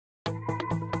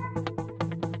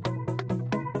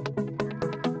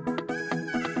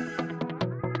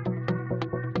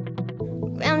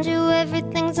Around you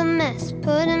everything's a mess,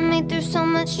 putting me through so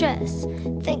much stress,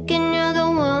 thinking you're the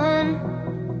one.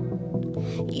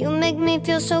 You make me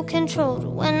feel so controlled.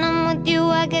 When I'm with you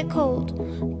I get cold.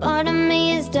 Part of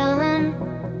me is done.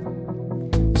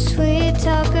 Sweet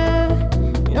talker,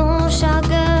 no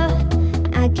shocker,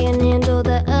 I can handle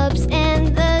the ups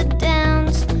and the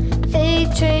downs.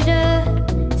 Fake traitor,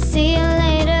 see you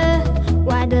later.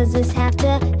 Why does this have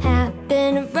to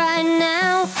happen right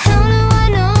now? How do I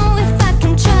know if I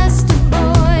can trust a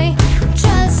boy?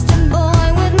 Trust a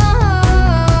boy with my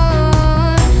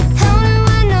heart. How do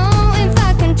I know if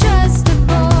I can trust a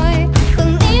boy?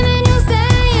 Believing you'll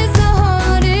say is the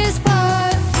hardest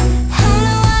part. How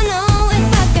do I know if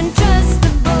I can trust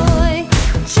a boy?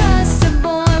 Trust a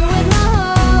boy with my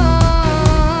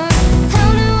heart. How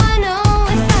do I know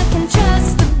if I can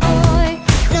trust a boy?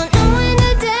 Not knowing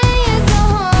the day is the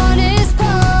hardest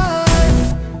part.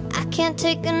 I can't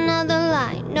take another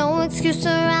lie, no excuse or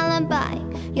alibi.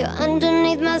 You're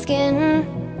underneath my skin.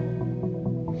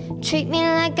 Treat me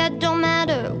like I don't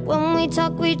matter. When we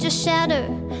talk we just shatter,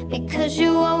 because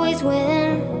you always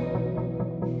win.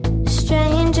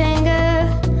 Strange anger,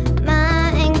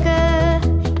 my anchor.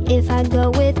 If I go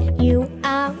with you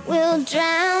I will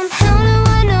drown. How do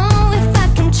I know if I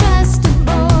can trust a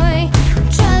boy?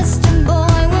 Trust a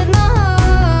boy with my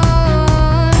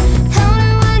heart. How do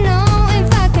I know if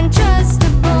I can trust a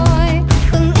boy?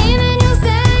 Believing you'll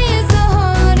say is the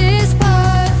hardest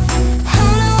part. How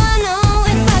do I know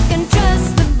if I can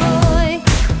trust a boy?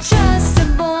 Trust a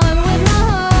boy with my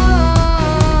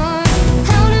heart.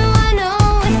 How do I know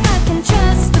if I can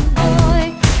trust a boy?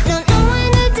 Not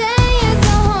knowing the day is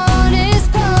the hardest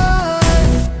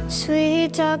part. Sweet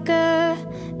talker,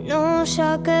 no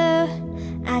shocker,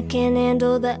 I can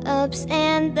handle the ups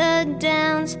and the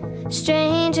downs.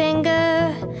 Strange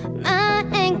anger, my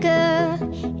anchor.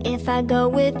 If I go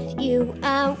with you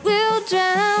I will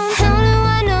drown. How do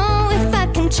I know if I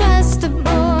can trust a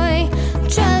boy?